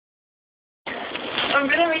I'm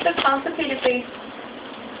gonna make a constipated face.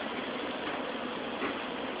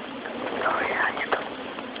 Oh yeah,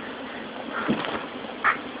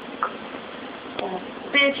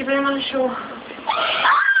 Bitch, you better not show.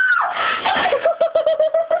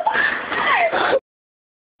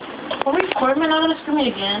 Are we recording? Am I not gonna scream it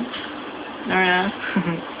again? Oh yeah.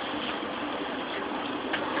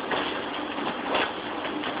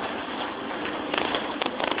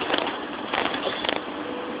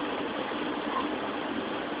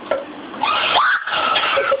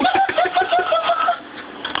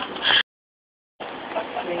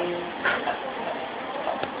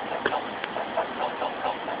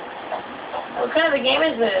 What kind of a game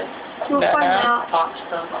is this? We'll find out. Pop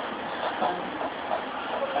stuff.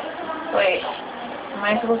 Wait, am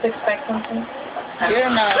I supposed to expect something? You're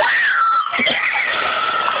not.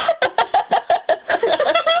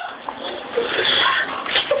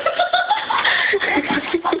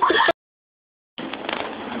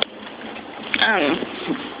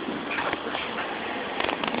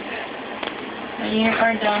 When you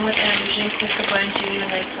are done with them, usually click the button to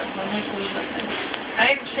like something like this.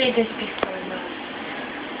 I've said this before, but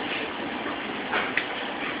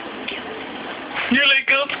You're like,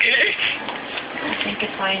 I'm scared. I think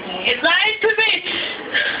it's lying to me. It's lying to me!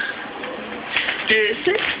 Is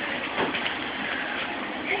it?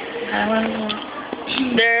 I don't know.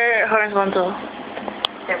 They're horizontal.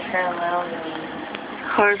 They're parallel.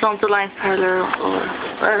 Horizontal lines parallel or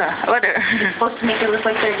whatever. It's supposed to make it look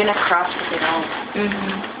like they're gonna cross, but they don't.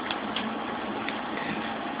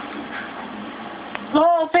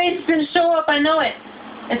 Oh, face is gonna show up, I know it.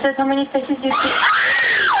 It says how many faces you see.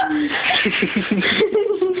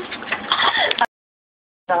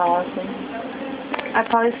 Awesome. I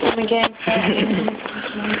probably see him again.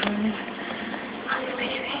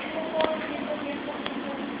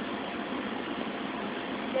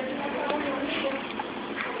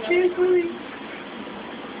 She's moving.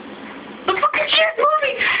 The fucking shit's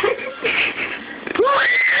moving!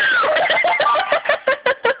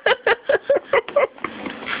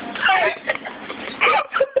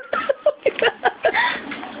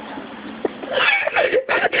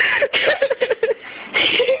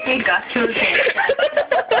 He got to the game.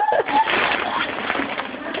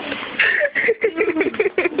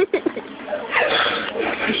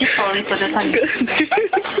 You should probably put this on YouTube.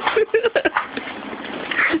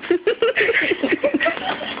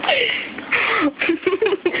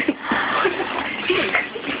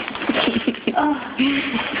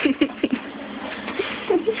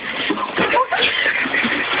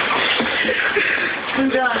 I'm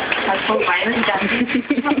done. I'm so violent, Jasmine.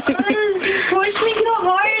 Push me so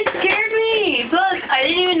hard, it scared me. Look, I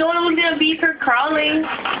didn't even know it was gonna be her crawling.